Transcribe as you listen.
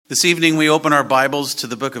This evening we open our Bibles to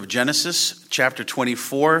the book of Genesis, chapter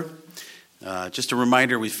 24. Just a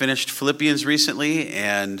reminder, we finished Philippians recently,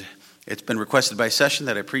 and it's been requested by session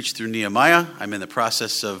that I preach through Nehemiah. I'm in the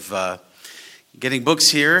process of getting books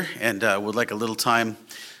here, and would like a little time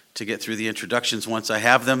to get through the introductions once I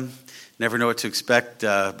have them. Never know what to expect,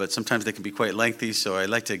 but sometimes they can be quite lengthy, so I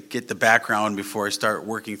like to get the background before I start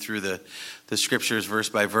working through the scriptures verse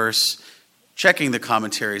by verse, checking the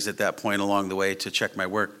commentaries at that point along the way to check my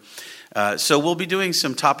work. So we'll be doing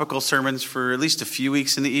some topical sermons for at least a few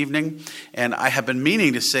weeks in the evening. And I have been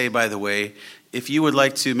meaning to say, by the way, if you would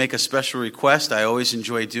like to make a special request, I always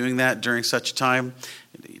enjoy doing that during such a time.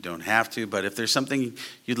 You don't have to, but if there's something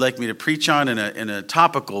you'd like me to preach on in a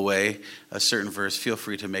topical way, a certain verse, feel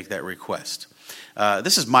free to make that request.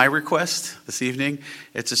 This is my request this evening.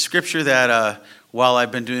 It's a scripture that while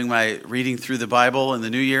I've been doing my reading through the Bible in the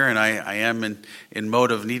new year, and I am in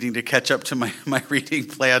mode of needing to catch up to my reading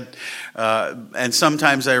plan, and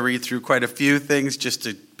sometimes I read through quite a few things just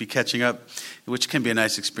to be catching up, which can be a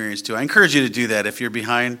nice experience too. I encourage you to do that. If you're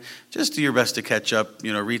behind, just do your best to catch up,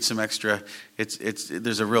 read some extra.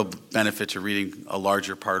 There's a real benefit to reading a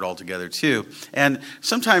larger part altogether too. And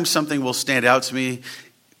sometimes something will stand out to me.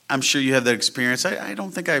 I'm sure you have that experience. I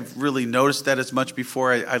don't think I've really noticed that as much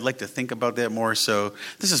before. I'd like to think about that more. So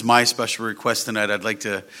this is my special request tonight. I'd like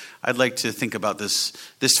to think about this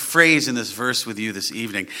phrase in this verse with you this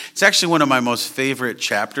evening. It's actually one of my most favorite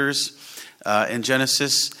chapters in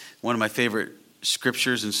Genesis, one of my favorite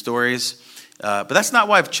scriptures and stories. But that's not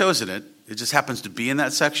why I've chosen it. It just happens to be in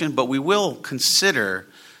that section. But we will consider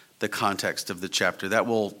the context of the chapter. That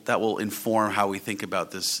will inform how we think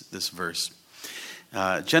about this verse.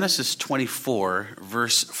 Genesis 24,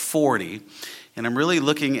 verse 40, and I'm really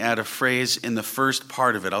looking at a phrase in the first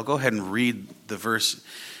part of it. I'll go ahead and read the verse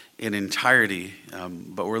in entirety,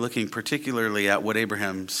 but we're looking particularly at what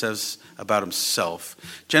Abraham says about himself.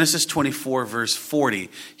 Genesis 24, verse 40,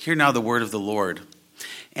 hear now the word of the Lord.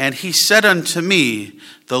 And he said unto me,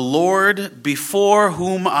 the Lord before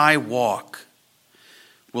whom I walk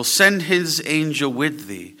will send his angel with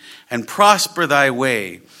thee, and prosper thy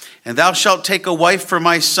way. And thou shalt take a wife for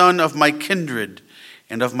my son of my kindred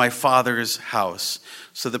and of my father's house.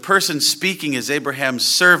 So the person speaking is Abraham's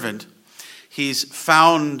servant. He's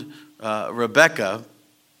found Rebekah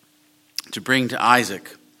to bring to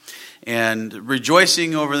Isaac. And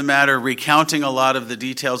rejoicing over the matter, recounting a lot of the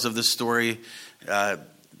details of the story.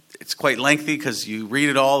 It's quite lengthy because you read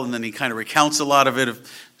it all and then he kind of recounts a lot of it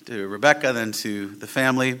to Rebekah, then to the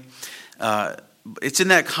family. It's in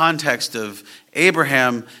that context of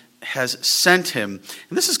Abraham has sent him.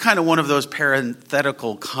 And this is kind of one of those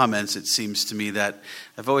parenthetical comments, it seems to me, that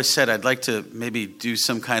I've always said I'd like to maybe do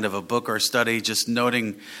some kind of a book or study just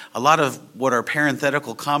noting a lot of what are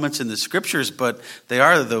parenthetical comments in the scriptures, but they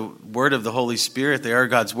are the word of the Holy Spirit. They are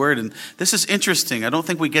God's word. And this is interesting. I don't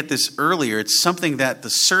think we get this earlier. It's something that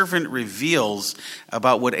the servant reveals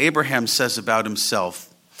about what Abraham says about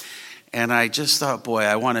himself. And I just thought, boy,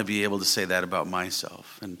 I want to be able to say that about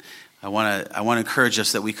myself. And I want to encourage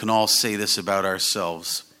us that we can all say this about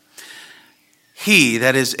ourselves. He,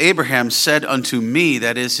 that is Abraham, said unto me,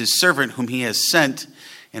 that is his servant whom he has sent,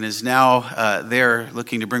 and is now there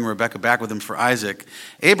looking to bring Rebekah back with him for Isaac.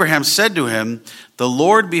 Abraham said to him, the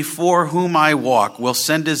Lord before whom I walk will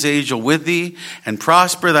send his angel with thee, and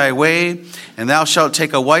prosper thy way, and thou shalt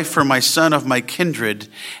take a wife for my son of my kindred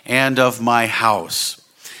and of my house.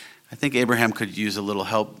 I think Abraham could use a little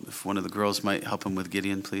help. If one of the girls might help him with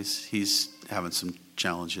Gideon, please. He's having some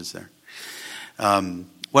challenges there.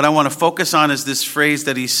 What I want to focus on is this phrase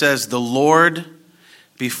that he says, the Lord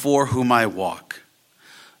before whom I walk.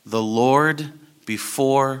 The Lord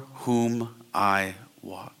before whom I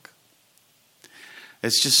walk.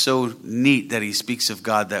 It's just so neat that he speaks of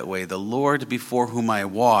God that way. The Lord before whom I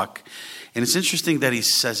walk. And it's interesting that he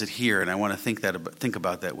says it here, and I want to think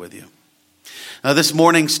about that with you. Now, this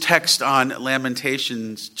morning's text on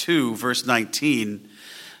Lamentations 2, verse 19,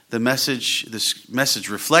 this message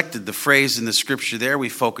reflected the phrase in the scripture there we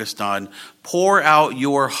focused on, pour out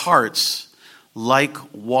your hearts like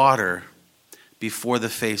water before the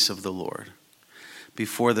face of the Lord.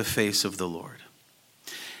 Before the face of the Lord.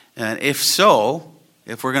 And if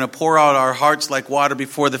we're going to pour out our hearts like water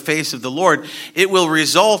before the face of the Lord, it will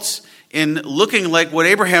result in looking like what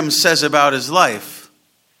Abraham says about his life.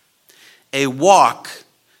 A walk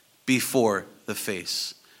before the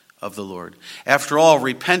face of the Lord. After all,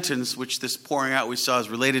 repentance, which this pouring out we saw is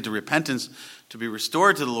related to repentance, to be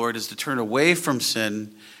restored to the Lord is to turn away from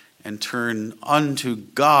sin and turn unto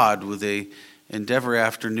God with a endeavor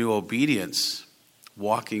after new obedience,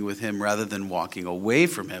 walking with him rather than walking away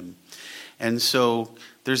from him. And so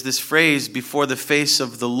there's this phrase, before the face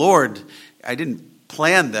of the Lord. I didn't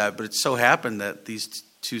plan that, but it so happened that these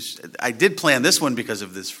two, I did plan this one because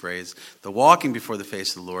of this phrase, the walking before the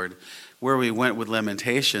face of the Lord. Where we went with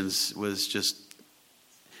Lamentations was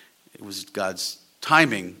it was God's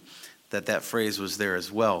timing that phrase was there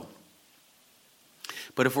as well.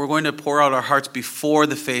 But if we're going to pour out our hearts before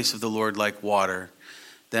the face of the Lord like water,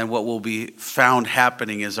 then what will be found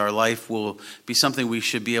happening is our life will be something we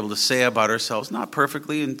should be able to say about ourselves, not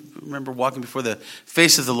perfectly. And remember, walking before the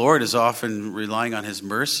face of the Lord is often relying on his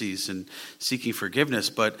mercies and seeking forgiveness.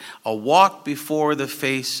 But a walk before the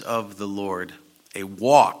face of the Lord, a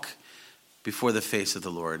walk before the face of the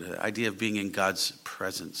Lord, the idea of being in God's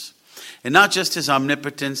presence. And not just his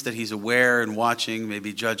omnipotence, that he's aware and watching,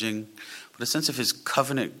 maybe judging, but a sense of his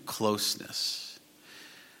covenant closeness.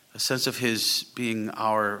 A sense of his being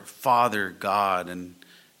our Father God and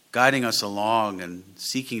guiding us along and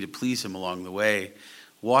seeking to please him along the way,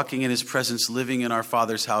 walking in his presence, living in our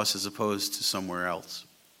Father's house as opposed to somewhere else.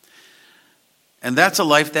 And that's a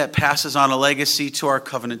life that passes on a legacy to our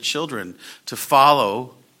covenant children to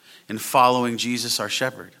follow in following Jesus, our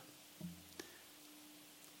shepherd.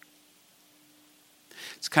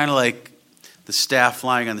 It's kind of like the staff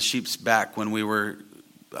lying on the sheep's back when we were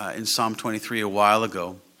in Psalm 23 a while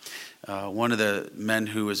ago. One of the men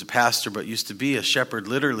who was a pastor but used to be a shepherd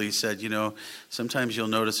literally said, sometimes you'll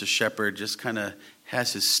notice a shepherd just kind of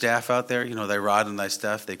has his staff out there. Thy rod and thy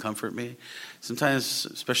staff, they comfort me. Sometimes,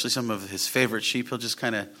 especially some of his favorite sheep,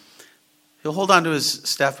 he'll hold on to his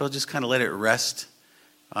staff, but he'll just kind of let it rest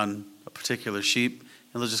on a particular sheep,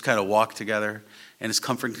 and they'll just kind of walk together. And it's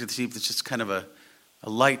comforting to the sheep. It's just kind of a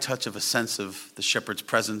light touch of a sense of the shepherd's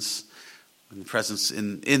presence, and the presence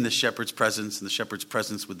in the shepherd's presence, and the shepherd's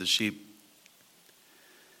presence with the sheep.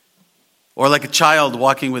 Or like a child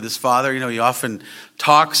walking with his father, he often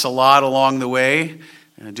talks a lot along the way.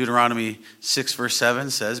 Deuteronomy 6 verse 7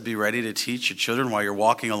 says, be ready to teach your children while you're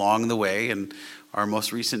walking along the way. And our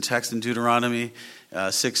most recent text in Deuteronomy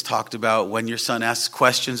 6 talked about when your son asks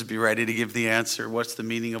questions, be ready to give the answer. What's the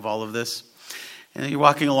meaning of all of this? And you're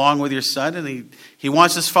walking along with your son, and he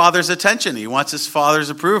wants his father's attention. He wants his father's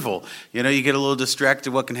approval. You get a little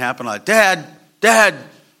distracted. What can happen? Like, Dad,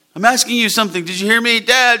 I'm asking you something. Did you hear me?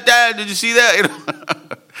 Dad, did you see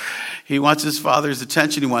that? He wants his father's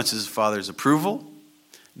attention. He wants his father's approval,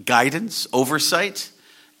 guidance, oversight,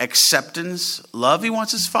 acceptance, love. He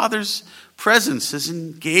wants his father's presence, his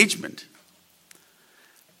engagement.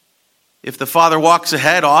 If the father walks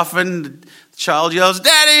ahead, often the child yells,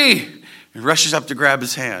 Daddy! And rushes up to grab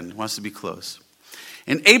his hand, wants to be close.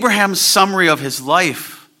 And Abraham's summary of his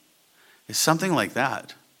life is something like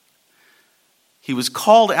that. He was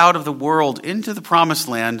called out of the world into the promised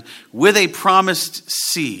land with a promised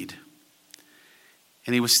seed.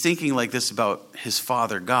 And he was thinking like this about his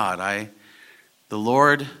father God. The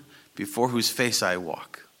Lord before whose face I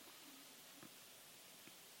walk.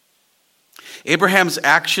 Abraham's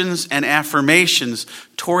actions and affirmations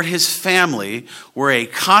toward his family were a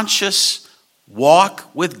conscious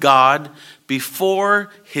walk with God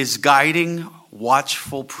before his guiding,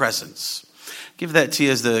 watchful presence. Give that to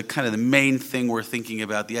you as the kind of the main thing we're thinking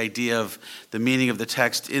about, the idea of the meaning of the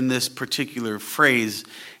text in this particular phrase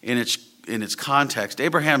in its context.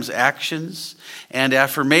 Abraham's actions and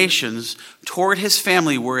affirmations toward his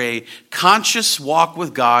family were a conscious walk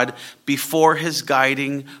with God before his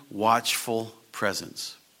guiding, watchful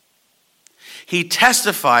presence. He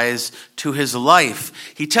testifies to his life.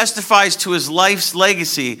 He testifies to his life's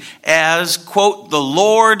legacy as, quote, the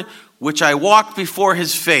Lord which I walked before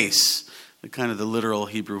his face. The kind of the literal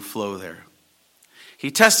Hebrew flow there. He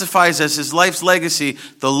testifies as his life's legacy,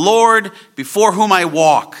 the Lord before whom I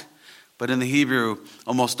walk. But in the Hebrew,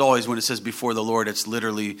 almost always when it says before the Lord, it's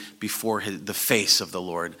literally before the face of the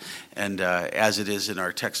Lord. And as it is in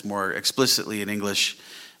our text more explicitly in English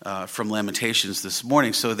from Lamentations this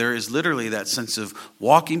morning. So there is literally that sense of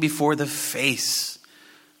walking before the face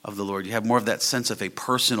of the Lord. You have more of that sense of a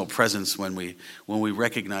personal presence when we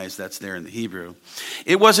recognize that's there in the Hebrew.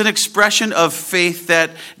 It was an expression of faith that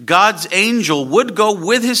God's angel would go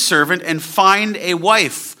with his servant and find a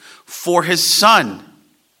wife for his son,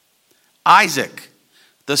 Isaac,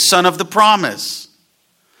 the son of the promise.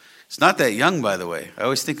 It's not that young, by the way. I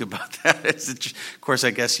always think about that. Of course, I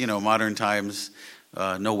guess, modern times,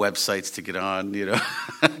 no websites to get on,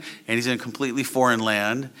 and he's in a completely foreign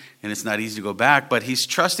land, and it's not easy to go back, but he's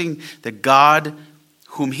trusting that God,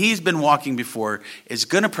 whom he's been walking before, is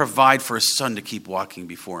going to provide for his son to keep walking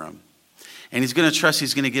before him. And he's going to trust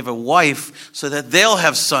he's going to give a wife so that they'll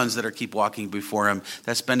have sons that are keep walking before him.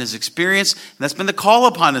 That's been his experience, and that's been the call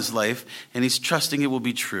upon his life, and he's trusting it will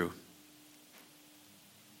be true.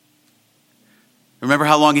 Remember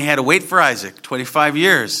how long he had to wait for Isaac? 25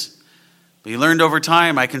 years. But he learned over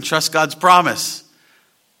time, I can trust God's promise.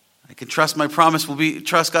 I can trust God's promise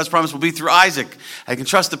will be through Isaac. I can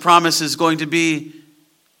trust the promise is going to be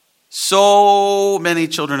so many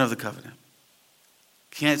children of the covenant.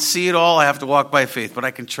 Can't see it all. I have to walk by faith, but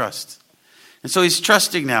I can trust. And so he's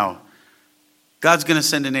trusting now. God's going to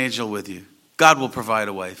send an angel with you. God will provide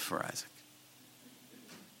a wife for Isaac.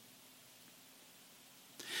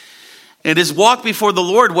 And his walk before the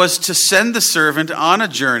Lord was to send the servant on a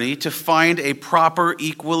journey to find a proper,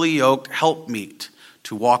 equally yoked helpmeet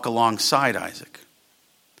to walk alongside Isaac.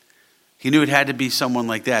 He knew it had to be someone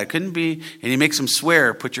like that. It couldn't be, and he makes him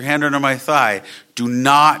swear, put your hand under my thigh, do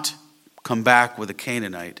not come back with a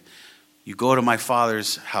Canaanite. You go to my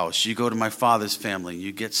father's house, you go to my father's family,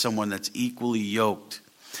 you get someone that's equally yoked.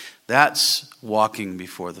 That's walking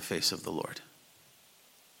before the face of the Lord.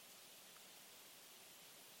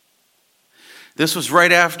 This was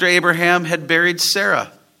right after Abraham had buried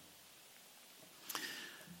Sarah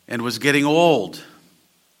and was getting old.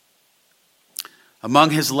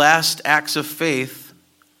 Among his last acts of faith,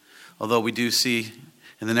 although we do see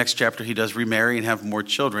in the next chapter he does remarry and have more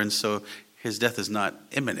children, so his death is not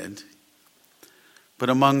imminent. But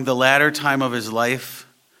among the latter time of his life,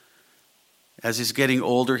 as he's getting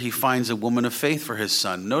older, he finds a woman of faith for his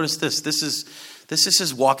son. Notice this. This is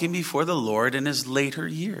his walking before the Lord in his later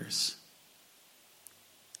years.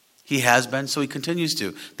 He has been, so he continues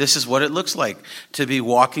to. This is what it looks like to be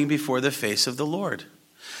walking before the face of the Lord.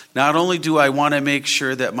 Not only do I want to make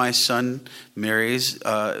sure that my son marries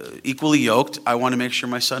equally yoked, I want to make sure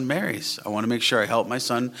my son marries. I want to make sure I help my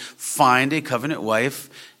son find a covenant wife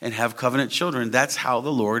and have covenant children. That's how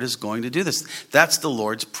the Lord is going to do this. That's the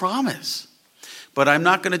Lord's promise. But I'm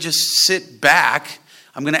not going to just sit back.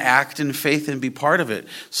 I'm going to act in faith and be part of it.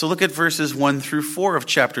 So look at verses 1 through 4 of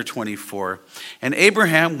chapter 24. And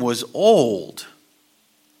Abraham was old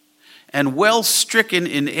and well stricken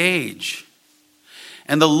in age.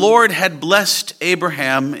 And the Lord had blessed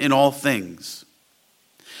Abraham in all things.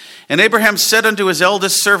 And Abraham said unto his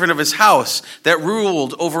eldest servant of his house that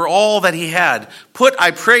ruled over all that he had, put,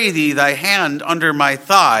 I pray thee, thy hand under my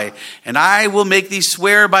thigh, and I will make thee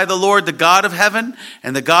swear by the Lord, the God of heaven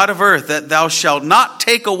and the God of earth, that thou shalt not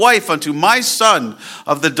take a wife unto my son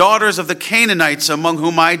of the daughters of the Canaanites among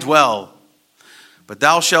whom I dwell. But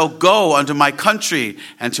thou shalt go unto my country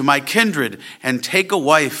and to my kindred, and take a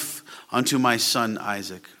wife unto my son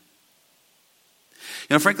Isaac.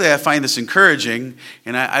 You know, frankly, I find this encouraging,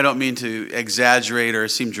 and I don't mean to exaggerate or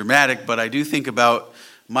seem dramatic, but I do think about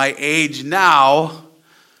my age now,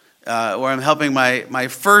 where I'm helping my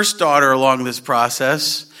first daughter along this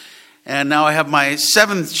process, and now I have my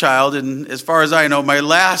seventh child, and as far as I know, my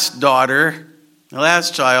last daughter, my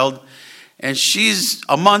last child, and she's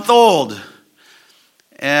a month old,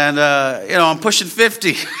 and I'm pushing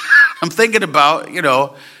 50. I'm thinking about,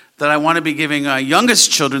 that I want to be giving our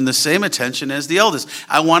youngest children the same attention as the eldest.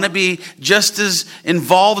 I want to be just as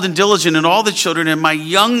involved and diligent in all the children in my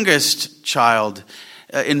youngest child,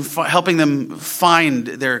 in helping them find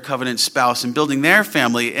their covenant spouse and building their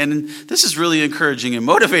family. And this is really encouraging and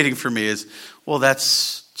motivating for me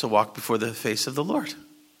that's to walk before the face of the Lord.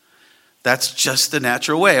 That's just the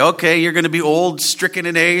natural way. Okay, you're going to be old, stricken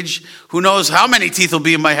in age. Who knows how many teeth will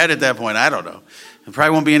be in my head at that point? I don't know. There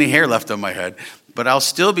probably won't be any hair left on my head. But I'll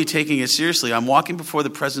still be taking it seriously. I'm walking before the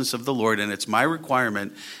presence of the Lord, and it's my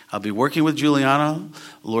requirement. I'll be working with Juliana,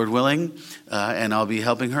 Lord willing, and I'll be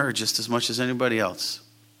helping her just as much as anybody else.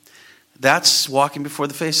 That's walking before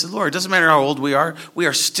the face of the Lord. It doesn't matter how old we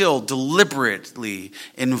are still deliberately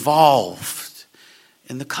involved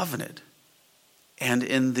in the covenant and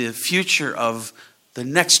in the future of the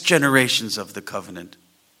next generations of the covenant.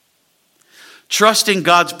 Trusting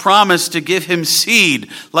God's promise to give him seed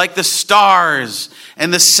like the stars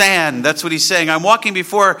and the sand. That's what he's saying. I'm walking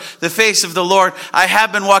before the face of the Lord. I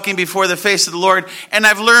have been walking before the face of the Lord, and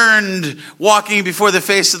I've learned walking before the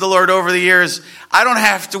face of the Lord over the years. I don't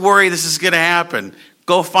have to worry this is going to happen.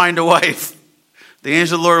 Go find a wife. The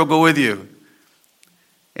angel of the Lord will go with you.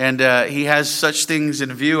 And he has such things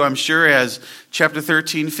in view, I'm sure, as chapter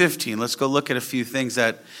 13, 15. Let's go look at a few things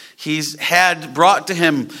that he's had brought to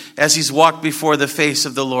him as he's walked before the face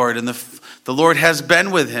of the Lord. And the Lord has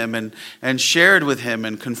been with him and shared with him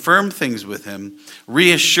and confirmed things with him,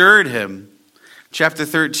 reassured him. Chapter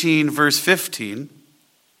 13, verse 15.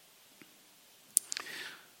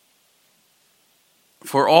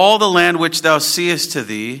 For all the land which thou seest to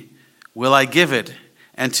thee will I give it,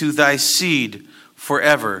 and to thy seed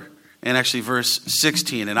forever. and actually verse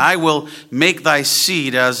 16. And I will make thy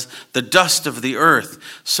seed as the dust of the earth,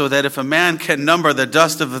 so that if a man can number the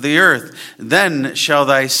dust of the earth, then shall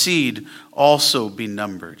thy seed also be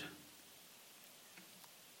numbered.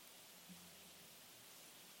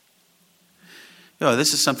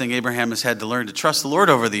 This is something Abraham has had to learn to trust the Lord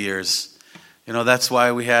over the years. That's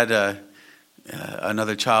why we had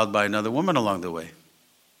another child by another woman along the way.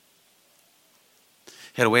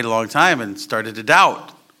 He had to wait a long time and started to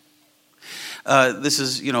doubt. This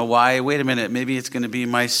is, why, wait a minute, maybe it's going to be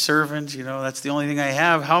my servant. That's the only thing I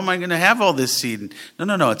have. How am I going to have all this seed?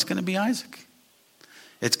 No, it's going to be Isaac.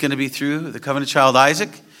 It's going to be through the covenant child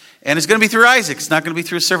Isaac, and it's going to be through Isaac. It's not going to be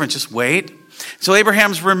through a servant. Just wait. So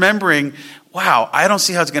Abraham's remembering, wow, I don't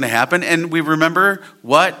see how it's going to happen. And we remember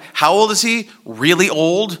what? How old is he? Really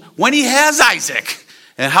old when he has Isaac.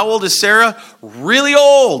 And how old is Sarah? Really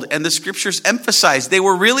old. And the scriptures emphasize they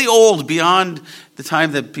were really old beyond the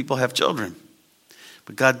time that people have children.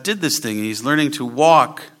 But God did this thing, and he's learning to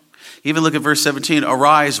walk. Even look at verse 17.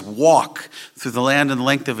 Arise, walk through the land and the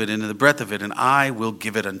length of it and the breadth of it, and I will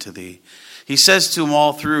give it unto thee. He says to them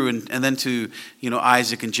all through, and then to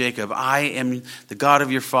Isaac and Jacob, I am the God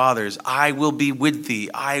of your fathers. I will be with thee.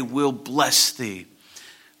 I will bless thee.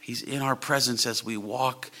 He's in our presence as we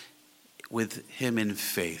walk with him in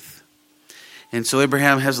faith. And so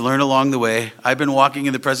Abraham has learned along the way, I've been walking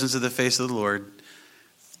in the presence of the face of the Lord.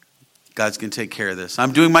 God's going to take care of this.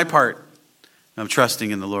 I'm doing my part. I'm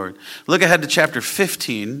trusting in the Lord. Look ahead to chapter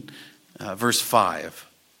 15, verse 5.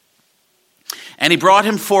 And he brought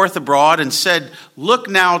him forth abroad and said, look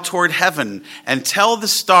now toward heaven and tell the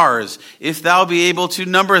stars if thou be able to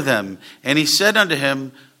number them. And he said unto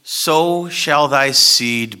him, so shall thy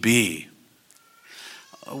seed be.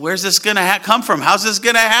 Where's this going to come from? How's this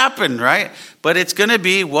going to happen, right? But it's going to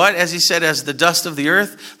be what, as he said, as the dust of the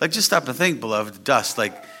earth. Like, just stop and think, beloved, dust,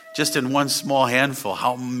 like just in one small handful,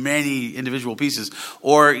 how many individual pieces?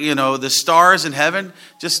 Or, the stars in heaven,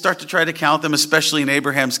 just start to try to count them, especially in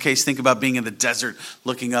Abraham's case. Think about being in the desert,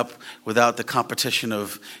 looking up without the competition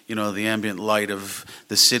of, the ambient light of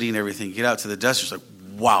the city and everything. You get out to the desert, it's like,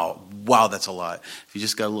 wow, that's a lot. If you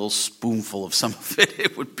just got a little spoonful of some of it,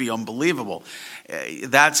 it would be unbelievable.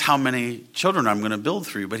 That's how many children I'm going to build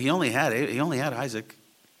through. But he only had Isaac.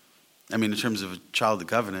 In terms of a child of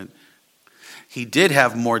the covenant. He did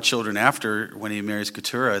have more children after when he marries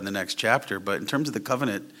Keturah in the next chapter. But in terms of the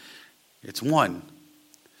covenant, it's one.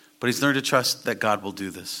 But he's learned to trust that God will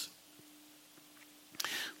do this.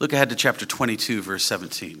 Look ahead to chapter 22, verse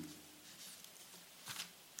 17.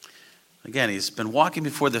 Again, he's been walking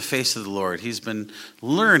before the face of the Lord. He's been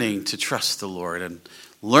learning to trust the Lord and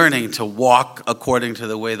learning to walk according to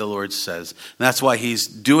the way the Lord says. And that's why he's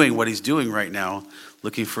doing what he's doing right now,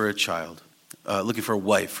 looking for a child, looking for a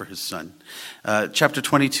wife for his son. Chapter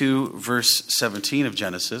 22, verse 17 of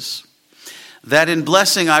Genesis. That in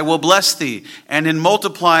blessing I will bless thee, and in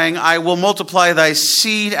multiplying I will multiply thy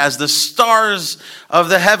seed as the stars of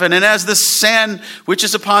the heaven, and as the sand which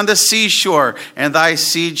is upon the seashore, and thy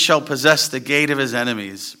seed shall possess the gate of his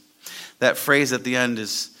enemies. That phrase at the end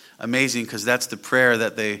is amazing, because that's the prayer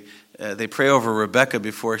that they pray over Rebecca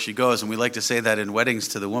before she goes. And we like to say that in weddings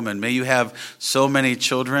to the woman. May you have so many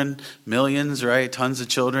children, millions, right? Tons of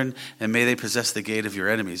children, and may they possess the gate of your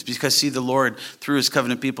enemies. Because see, the Lord, through his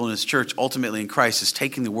covenant people in his church, ultimately in Christ, is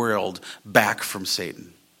taking the world back from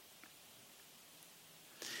Satan.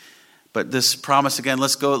 But this promise again,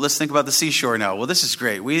 let's think about the seashore now. Well, this is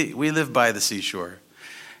great. We live by the seashore.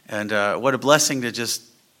 And what a blessing to just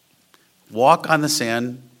walk on the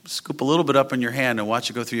sand, scoop a little bit up in your hand and watch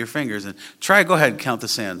it go through your fingers. And go ahead, count the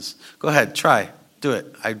sands. Go ahead, try, do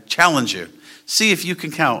it. I challenge you. See if you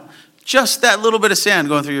can count just that little bit of sand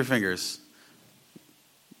going through your fingers.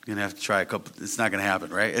 You're going to have to try a couple. It's not going to happen,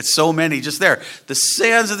 right? It's so many just there. The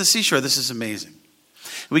sands of the seashore, this is amazing.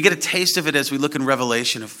 We get a taste of it as we look in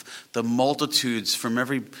Revelation of the multitudes from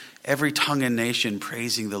every tongue and nation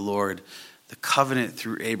praising the Lord. The covenant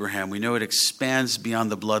through Abraham. We know it expands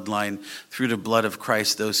beyond the bloodline through the blood of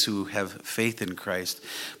Christ, those who have faith in Christ.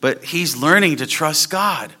 But he's learning to trust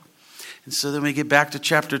God. And so then we get back to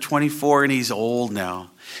chapter 24, and he's old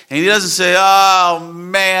now. And he doesn't say, oh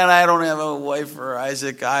man, I don't have a wife for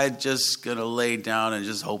Isaac. I'm just going to lay down and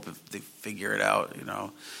just hope if they figure it out.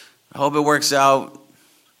 I hope it works out. I'm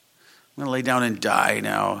going to lay down and die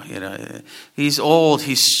now. He's old.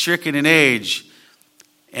 He's stricken in age.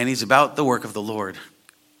 And he's about the work of the Lord. It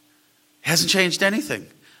hasn't changed anything.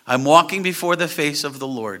 I'm walking before the face of the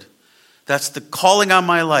Lord. That's the calling on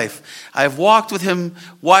my life. I've walked with him.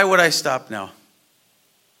 Why would I stop now?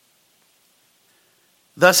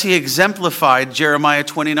 Thus he exemplified Jeremiah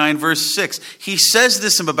 29 verse 6. He says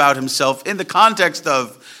this about himself in the context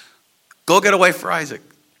of, go get a wife for Isaac.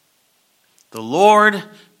 The Lord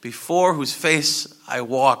before whose face I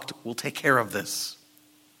walked will take care of this.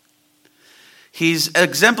 He's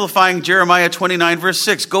exemplifying Jeremiah 29 verse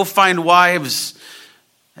 6. Go find wives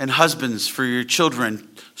and husbands for your children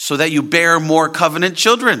so that you bear more covenant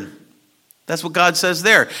children. That's what God says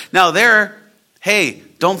there. Now hey,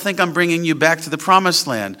 don't think I'm bringing you back to the promised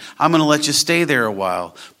land. I'm going to let you stay there a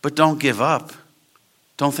while. But don't give up.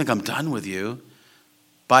 Don't think I'm done with you.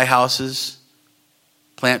 Buy houses,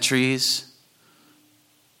 plant trees,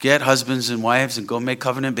 get husbands and wives, and go make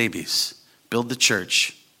covenant babies. Build the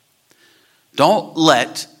church. Don't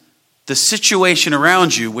let the situation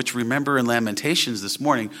around you, which remember in Lamentations this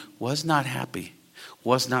morning, was not happy,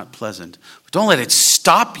 was not pleasant. But don't let it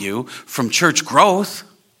stop you from church growth.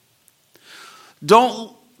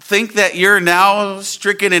 Don't think that you're now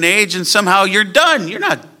stricken in age and somehow you're done. You're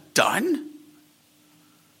not done.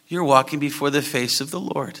 You're walking before the face of the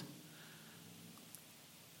Lord.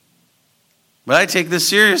 But I take this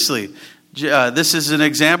seriously. This is an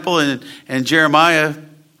example in Jeremiah.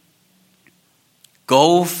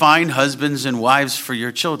 Go find husbands and wives for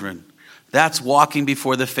your children. That's walking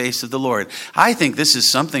before the face of the Lord. I think this is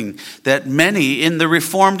something that many in the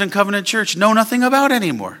Reformed and Covenant Church know nothing about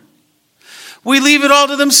anymore. We leave it all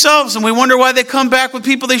to themselves and we wonder why they come back with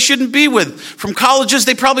people they shouldn't be with, from colleges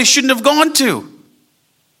they probably shouldn't have gone to.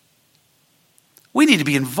 We need to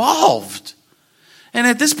be involved. And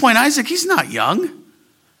at this point, Isaac, he's not young.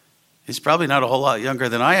 He's probably not a whole lot younger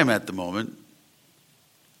than I am at the moment.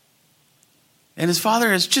 And his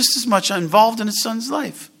father is just as much involved in his son's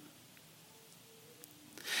life.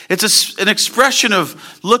 It's an expression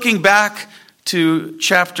of looking back to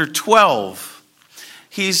chapter 12.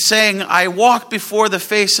 He's saying, I walk before the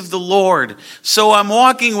face of the Lord. So I'm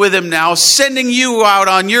walking with him now, sending you out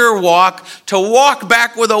on your walk to walk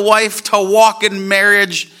back with a wife, to walk in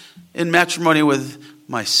marriage, in matrimony with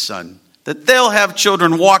my son. That they'll have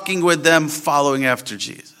children walking with them, following after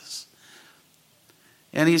Jesus.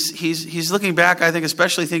 And he's looking back, I think,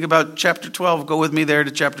 especially think about chapter 12. Go with me there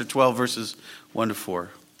to chapter 12, verses 1 to 4.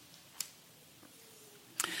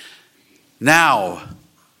 Now,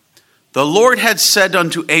 the Lord had said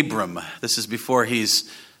unto Abram, this is before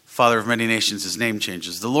he's father of many nations, his name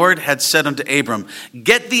changes. The Lord had said unto Abram,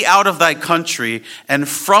 get thee out of thy country and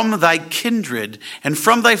from thy kindred and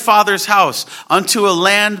from thy father's house unto a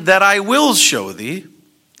land that I will show thee.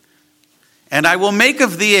 And I will make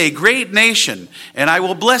of thee a great nation, and I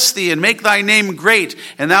will bless thee and make thy name great,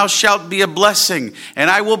 and thou shalt be a blessing. And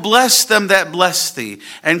I will bless them that bless thee,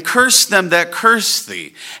 and curse them that curse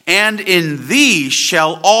thee. And in thee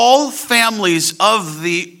shall all families of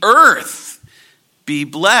the earth be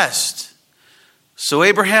blessed. So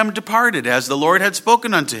Abraham departed, as the Lord had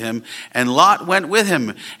spoken unto him, and Lot went with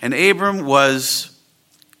him. And Abram was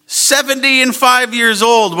 75 years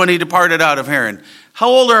old when he departed out of Haran. How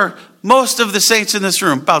old are most of the saints in this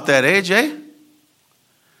room? About that age, eh?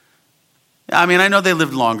 I mean, I know they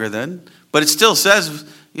lived longer then, but it still says,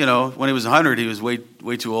 when he was 100, he was way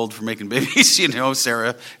too old for making babies,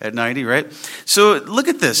 Sarah at 90, right? So look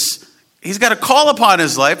at this. He's got a call upon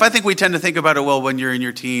his life. I think we tend to think about it, when you're in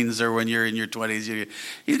your teens or when you're in your 20s.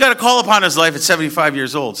 He's got a call upon his life at 75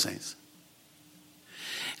 years old, saints.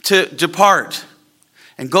 To depart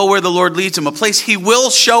and go where the Lord leads him, a place he will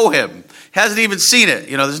show him. Hasn't even seen it.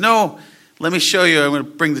 There's no, let me show you. I'm going to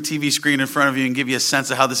bring the TV screen in front of you and give you a sense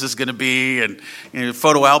of how this is going to be. And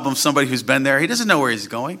photo album, somebody who's been there. He doesn't know where he's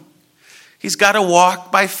going. He's got to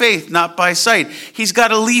walk by faith, not by sight. He's got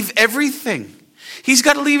to leave everything. He's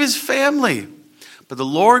got to leave his family. But the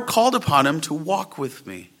Lord called upon him to walk with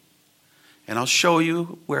me. And I'll show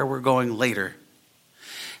you where we're going later.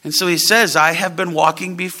 And so he says, I have been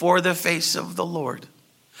walking before the face of the Lord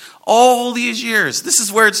all these years. This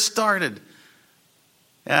is where it started.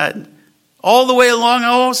 And all the way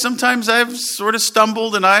along, sometimes I've sort of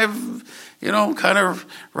stumbled and I've, kind of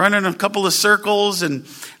run in a couple of circles and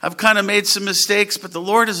I've kind of made some mistakes, but the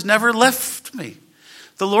Lord has never left me.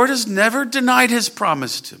 The Lord has never denied his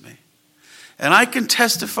promise to me. And I can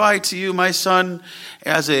testify to you, my son,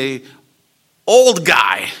 as a old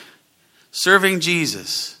guy serving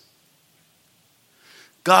Jesus.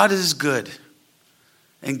 God is good.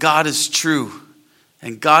 And God is true.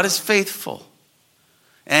 And God is faithful.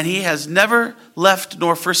 And he has never left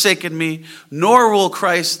nor forsaken me, nor will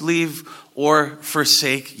Christ leave or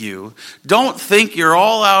forsake you. Don't think you're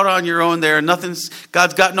all out on your own there.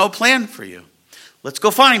 God's got no plan for you. Let's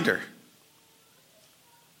go find her.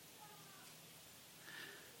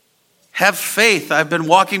 Have faith. I've been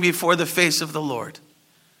walking before the face of the Lord.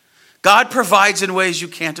 God provides in ways you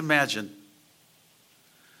can't imagine.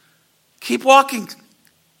 Keep walking.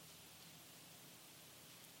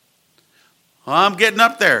 I'm getting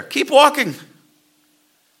up there. Keep walking.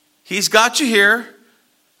 He's got you here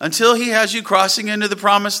until he has you crossing into the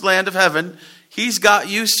promised land of heaven. He's got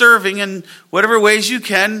you serving in whatever ways you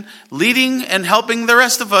can, leading and helping the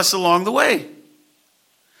rest of us along the way.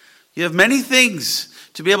 You have many things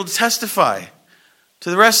to be able to testify to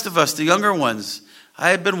the rest of us, the younger ones.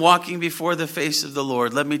 I have been walking before the face of the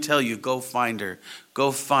Lord. Let me tell you, go find her.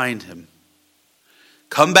 Go find him.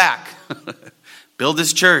 Come back. Build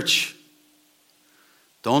his church.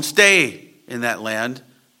 Don't stay in that land.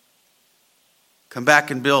 Come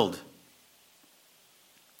back and build.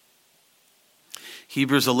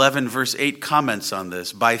 Hebrews 11 verse 8 comments on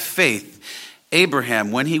this. By faith,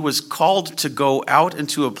 Abraham, when he was called to go out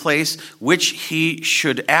into a place which he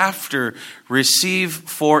should after receive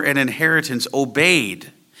for an inheritance,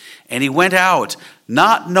 obeyed. And he went out,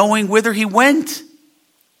 not knowing whither he went.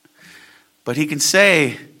 But he can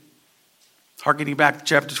say, hearkening back to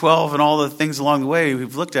chapter 12 and all the things along the way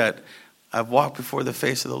we've looked at, I've walked before the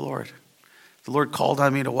face of the Lord. The Lord called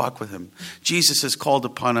on me to walk with him. Jesus has called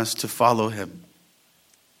upon us to follow him.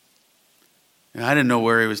 And I didn't know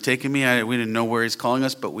where he was taking me. We didn't know where he's calling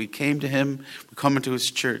us, but we came to him. We come into his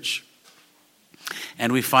church.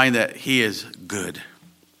 And we find that he is good.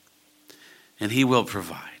 And he will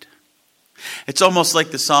provide. It's almost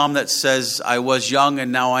like the psalm that says, I was young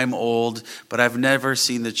and now I'm old, but I've never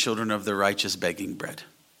seen the children of the righteous begging bread.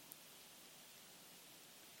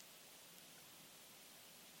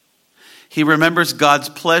 He remembers God's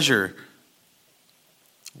pleasure,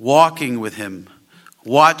 walking with him,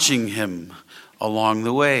 watching him along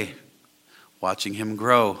the way, watching him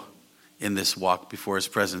grow in this walk before his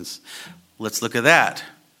presence. Let's look at that.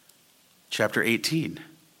 Chapter 18.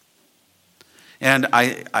 And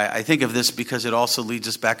I think of this because it also leads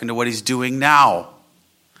us back into what he's doing now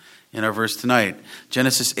in our verse tonight.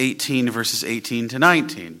 Genesis 18, verses 18 to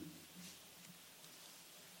 19.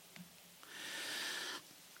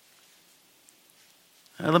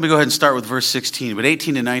 Let me go ahead and start with verse 16. But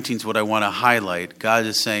 18 and 19 is what I want to highlight. God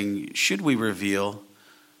is saying, should we reveal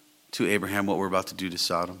to Abraham what we're about to do to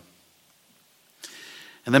Sodom?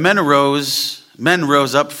 And the men rose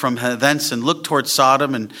up from thence and looked toward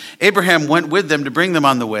Sodom, and Abraham went with them to bring them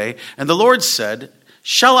on the way. And the Lord said,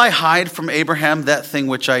 shall I hide from Abraham that thing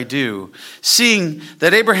which I do, seeing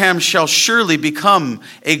that Abraham shall surely become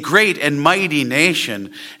a great and mighty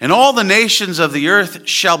nation, and all the nations of the earth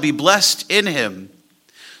shall be blessed in him?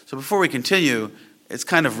 So before we continue, it's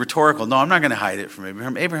kind of rhetorical. No, I'm not going to hide it from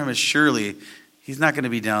Abraham. Abraham is surely, he's not going to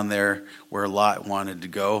be down there where Lot wanted to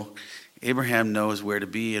go. Abraham knows where to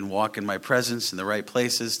be and walk in my presence in the right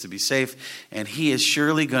places to be safe. And he is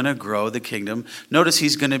surely going to grow the kingdom. Notice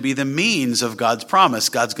he's going to be the means of God's promise.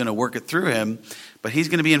 God's going to work it through him, but he's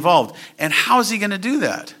going to be involved. And how is he going to do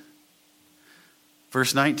that?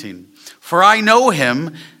 Verse 19. For I know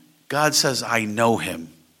him. God says, I know him.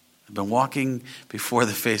 I've been walking before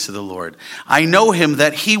the face of the Lord. I know him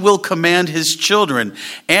that he will command his children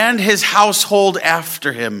and his household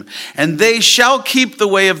after him, and they shall keep the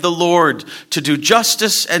way of the Lord to do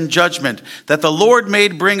justice and judgment, that the Lord may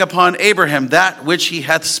bring upon Abraham that which he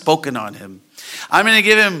hath spoken on him. I'm going to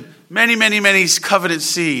give him many, many, many covenant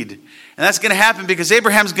seed. And that's going to happen because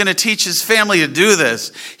Abraham's going to teach his family to do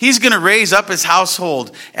this. He's going to raise up his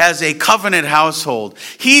household as a covenant household.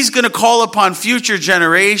 He's going to call upon future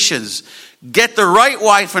generations. Get the right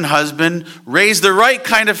wife and husband. Raise the right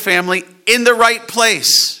kind of family in the right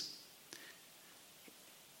place.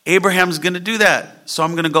 Abraham's going to do that. So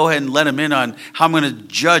I'm going to go ahead and let him in on how I'm going to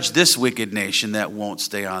judge this wicked nation that won't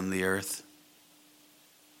stay on the earth.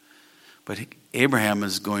 But Abraham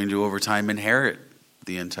is going to, over time, inherit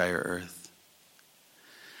the entire earth.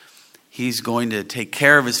 He's going to take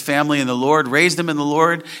care of his family in the Lord, raise them in the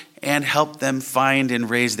Lord, and help them find and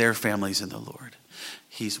raise their families in the Lord.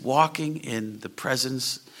 He's walking in the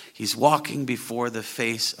presence. He's walking before the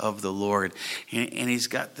face of the Lord. And he's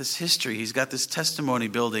got this history. He's got this testimony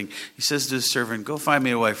building. He says to his servant, go find me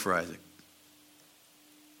a wife for Isaac.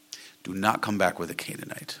 Do not come back with a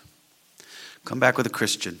Canaanite. Come back with a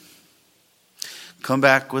Christian. Come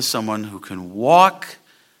back with someone who can walk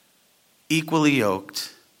equally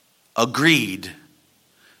yoked, agreed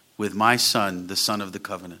with my son, the son of the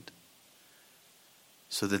covenant,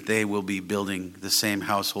 so that they will be building the same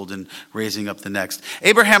household and raising up the next.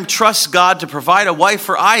 Abraham trusts God to provide a wife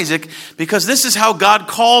for Isaac because this is how God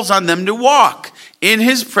calls on them to walk in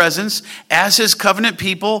his presence as his covenant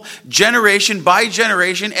people, generation by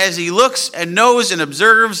generation, as he looks and knows and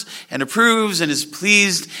observes and approves and is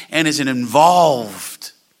pleased and is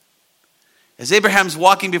involved As Abraham's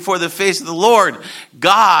walking before the face of the Lord,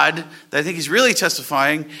 God, that I think he's really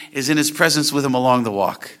testifying, is in his presence with him along the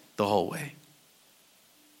walk, the whole way.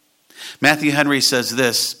 Matthew Henry says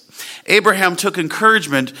this: Abraham took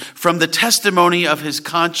encouragement from the testimony of his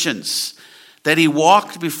conscience, that he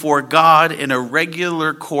walked before God in a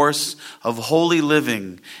regular course of holy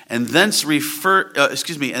living, and thence inferred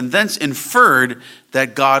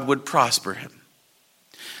that God would prosper him.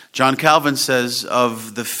 John Calvin says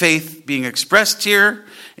of the faith being expressed here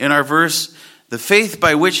in our verse, the faith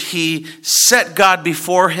by which he set God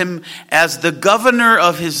before him as the governor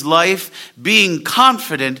of his life, being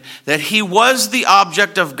confident that he was the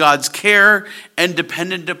object of God's care and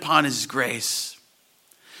dependent upon his grace.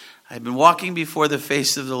 I've been walking before the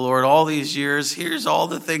face of the Lord all these years. Here's all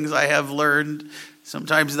the things I have learned,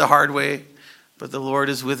 sometimes the hard way, but the Lord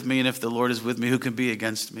is with me, and if the Lord is with me, who can be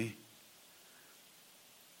against me?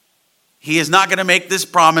 He is not going to make this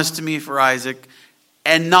promise to me for Isaac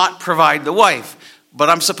and not provide the wife,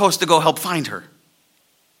 but I'm supposed to go help find her.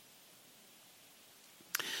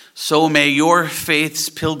 So may your faith's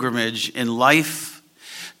pilgrimage in life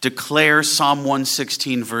declare Psalm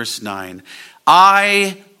 116, verse 9.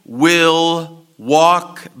 I will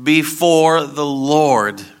walk before the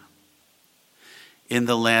Lord in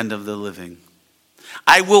the land of the living.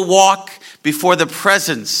 I will walk before the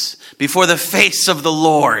face of the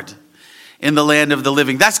Lord in the land of the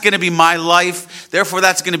living. That's going to be my life. Therefore,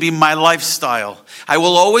 that's going to be my lifestyle. I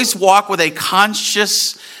will always walk with a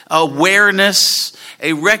conscious awareness,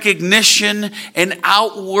 a recognition, an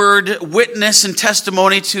outward witness and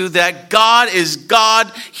testimony to that God is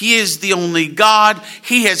God. He is the only God.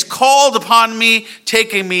 He has called upon me,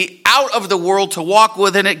 taking me out of the world to walk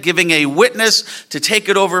within it, giving a witness to take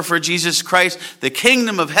it over for Jesus Christ. The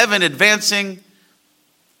kingdom of heaven advancing.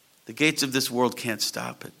 The gates of this world can't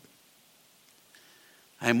stop it.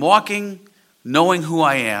 I'm walking knowing who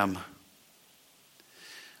I am.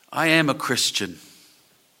 I am a Christian.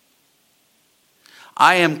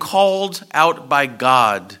 I am called out by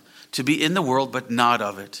God to be in the world, but not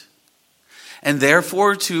of it. And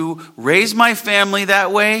therefore to raise my family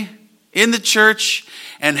that way in the church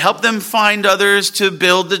and help them find others to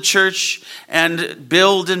build the church and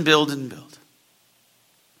build and build and build.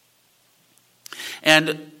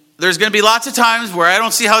 And there's going to be lots of times where I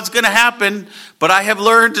don't see how it's going to happen, but I have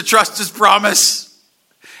learned to trust his promise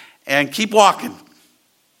and keep walking.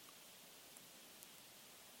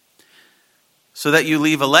 So that you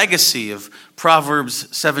leave a legacy of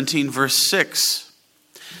Proverbs 17, verse 6.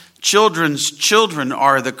 Children's children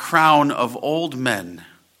are the crown of old men,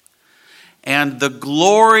 and the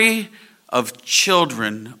glory of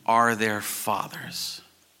children are their fathers.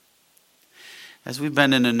 As we've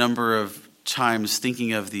been in a number of times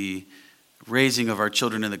thinking of the raising of our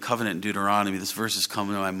children in the covenant in Deuteronomy, this verse has come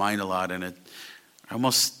to my mind a lot, and I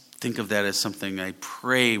almost think of that as something I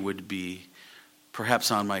pray would be perhaps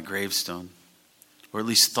on my gravestone, or at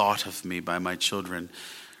least thought of me by my children.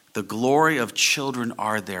 The glory of children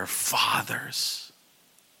are their fathers.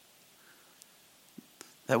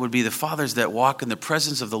 That would be the fathers that walk in the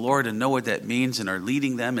presence of the Lord and know what that means and are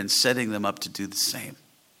leading them and setting them up to do the same.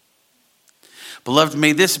 Beloved,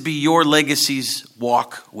 may this be your legacy's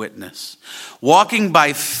walk witness. Walking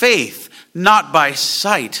by faith, not by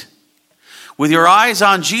sight. With your eyes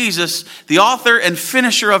on Jesus, the author and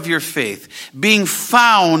finisher of your faith. Being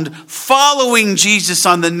found, following Jesus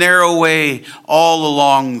on the narrow way, all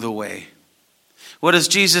along the way. What does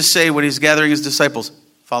Jesus say when he's gathering his disciples?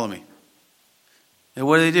 Follow me. And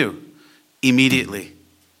what do? Immediately.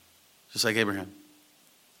 Just like Abraham.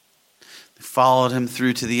 They followed him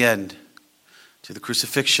through to the end. To the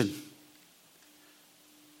crucifixion,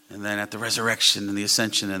 and then at the resurrection and the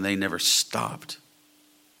ascension, and they never stopped.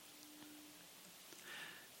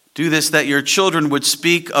 Do this that your children would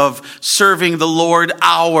speak of serving the Lord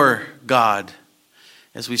our God,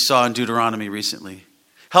 as we saw in Deuteronomy recently.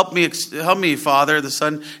 Help me, Father, the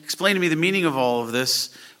Son, explain to me the meaning of all of this.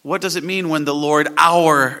 What does it mean when the Lord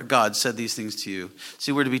our God said these things to you?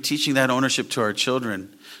 See, we're to be teaching that ownership to our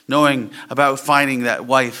children. Knowing about finding that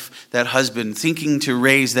wife, that husband, thinking to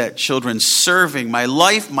raise that children, serving. My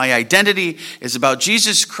life, my identity is about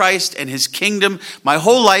Jesus Christ and his kingdom. My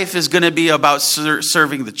whole life is going to be about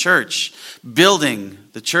serving the church, building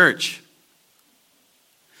the church.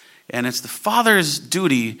 And it's the father's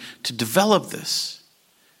duty to develop this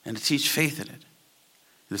and to teach faith in it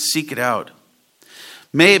and to seek it out.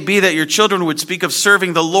 May it be that your children would speak of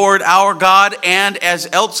serving the Lord our God and as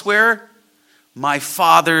elsewhere, my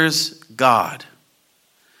Father's God.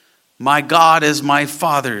 My God is my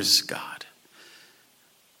Father's God.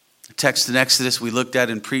 The text in Exodus we looked at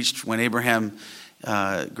and preached when Abraham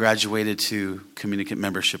graduated to communicant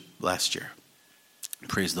membership last year.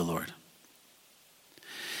 Praise the Lord.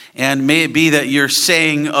 And may it be that you're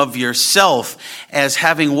saying of yourself as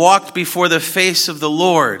having walked before the face of the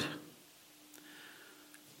Lord,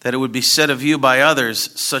 that it would be said of you by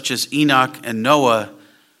others, such as Enoch and Noah,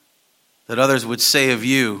 that others would say of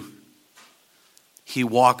you, he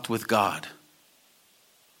walked with God.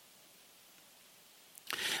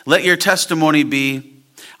 Let your testimony be,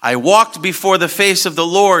 I walked before the face of the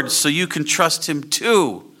Lord, so you can trust him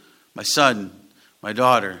too, my son, my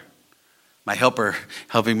daughter, my helper,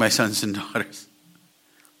 helping my sons and daughters.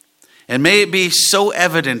 And may it be so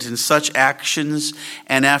evident in such actions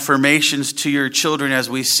and affirmations to your children as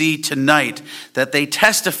we see tonight, that they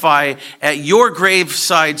testify at your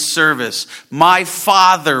graveside service, my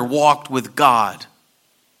father walked with God.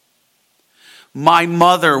 My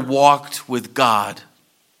mother walked with God.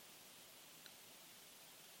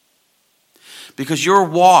 Because your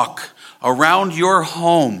walk around your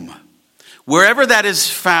home, wherever that is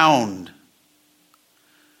found,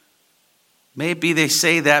 maybe they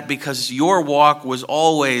say that because your walk was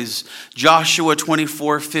always Joshua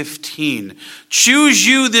 24:15. Choose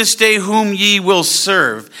you this day whom ye will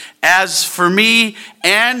serve. As for me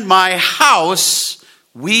and my house,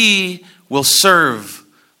 we will serve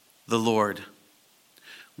the Lord.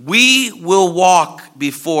 We will walk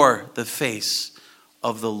before the face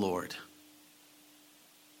of the Lord.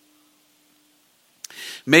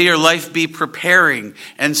 May your life be preparing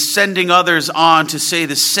and sending others on to say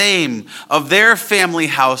the same of their family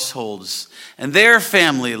households and their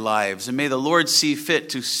family lives. And may the Lord see fit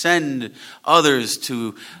to send others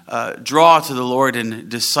to draw to the Lord and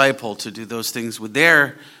disciple to do those things with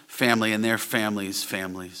their family and their families'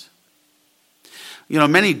 families. You know,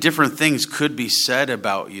 many different things could be said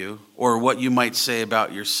about you or what you might say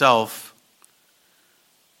about yourself.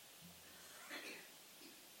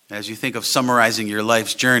 As you think of summarizing your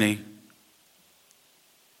life's journey,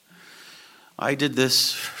 I did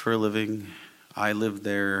this for a living. I lived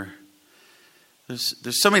there.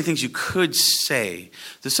 There's so many things you could say.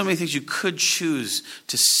 There's so many things you could choose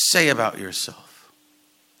to say about yourself.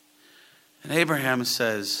 And Abraham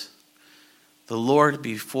says, the Lord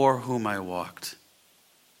before whom I walked.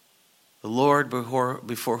 The Lord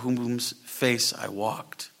before whose face I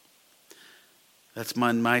walked. That's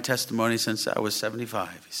my testimony since I was 75,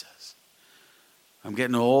 he says. I'm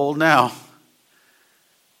getting old now.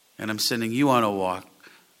 And I'm sending you on a walk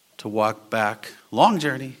to walk back. Long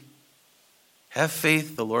journey. Have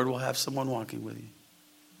faith. The Lord will have someone walking with you.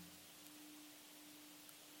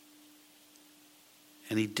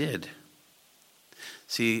 And he did.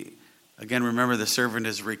 See, again, remember the servant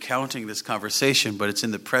is recounting this conversation, but it's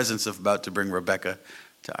in the presence of about to bring Rebekah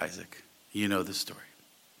to Isaac. You know the story.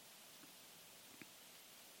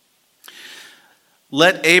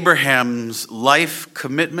 Let Abraham's life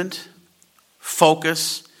commitment,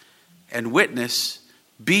 focus, and witness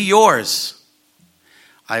be yours.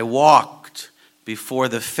 I walked before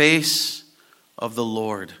the face of the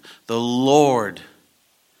Lord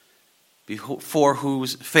before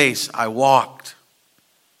whose face I walked.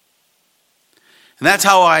 And that's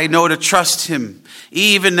how I know to trust him,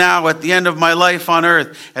 even now at the end of my life on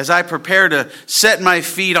earth, as I prepare to set my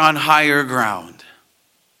feet on higher ground,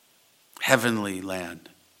 heavenly land.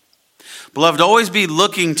 Beloved, always be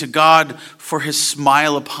looking to God for his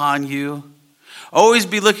smile upon you. Always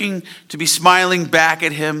be looking to be smiling back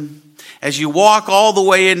at him as you walk all the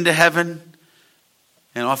way into heaven,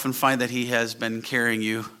 and often find that he has been carrying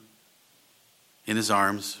you in his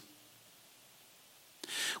arms.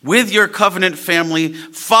 With your covenant family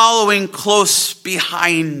following close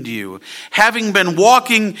behind you, having been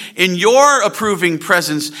walking in your approving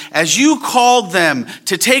presence as you called them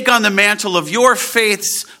to take on the mantle of your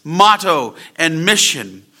faith's motto and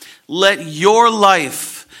mission, let your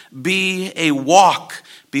life be a walk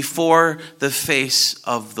before the face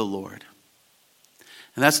of the Lord.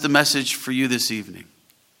 And that's the message for you this evening.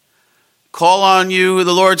 Call on you,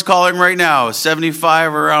 the Lord's calling right now,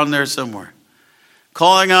 75 around there somewhere.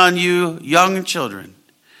 Calling on you, young children,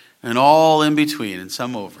 and all in between, and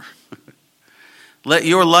some over. Let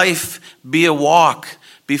your life be a walk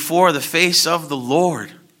before the face of the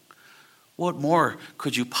Lord. What more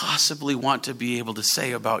could you possibly want to be able to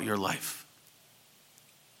say about your life?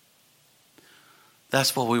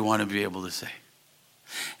 That's what we want to be able to say.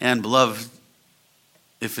 And beloved,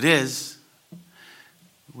 if it is,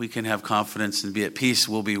 we can have confidence and be at peace.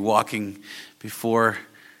 We'll be walking before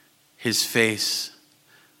his face,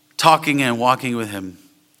 talking and walking with him.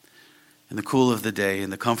 in the cool of the day, in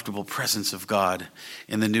the comfortable presence of God,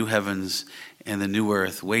 in the new heavens and the new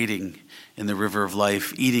earth, waiting in the river of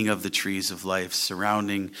life, eating of the trees of life,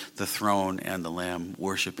 surrounding the throne and the Lamb,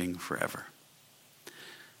 worshiping forever.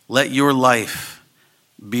 Let your life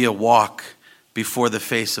be a walk before the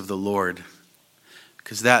face of the Lord,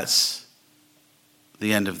 because that's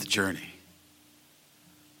the end of the journey.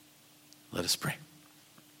 Let us pray.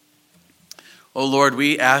 O Lord,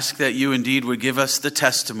 we ask that you indeed would give us the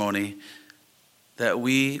testimony that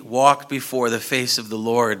we walk before the face of the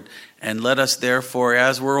Lord, and let us therefore,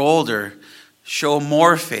 as we're older, show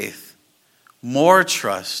more faith, more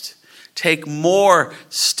trust, take more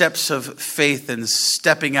steps of faith and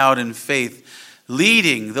stepping out in faith,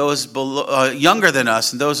 leading those younger than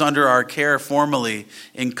us and those under our care formally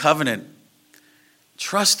in covenant.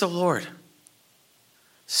 Trust the Lord.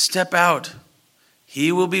 Step out.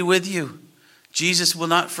 He will be with you. Jesus will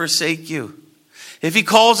not forsake you. If he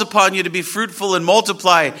calls upon you to be fruitful and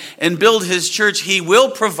multiply and build his church, he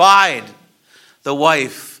will provide the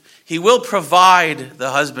wife. He will provide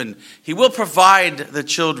the husband. He will provide the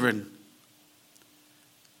children.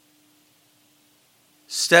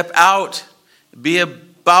 Step out. Be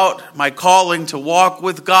about my calling to walk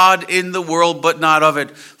with God in the world, but not of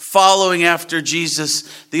it. Following after Jesus,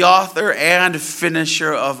 the author and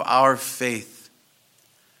finisher of our faith.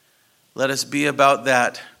 Let us be about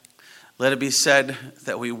that. Let it be said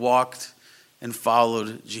that we walked and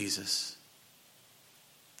followed Jesus.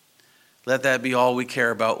 Let that be all we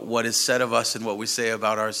care about, what is said of us and what we say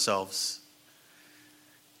about ourselves.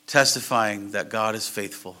 Testifying that God is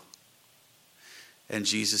faithful and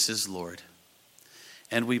Jesus is Lord.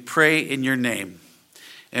 And we pray in your name.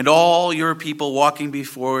 And all your people walking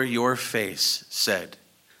before your face said,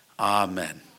 Amen.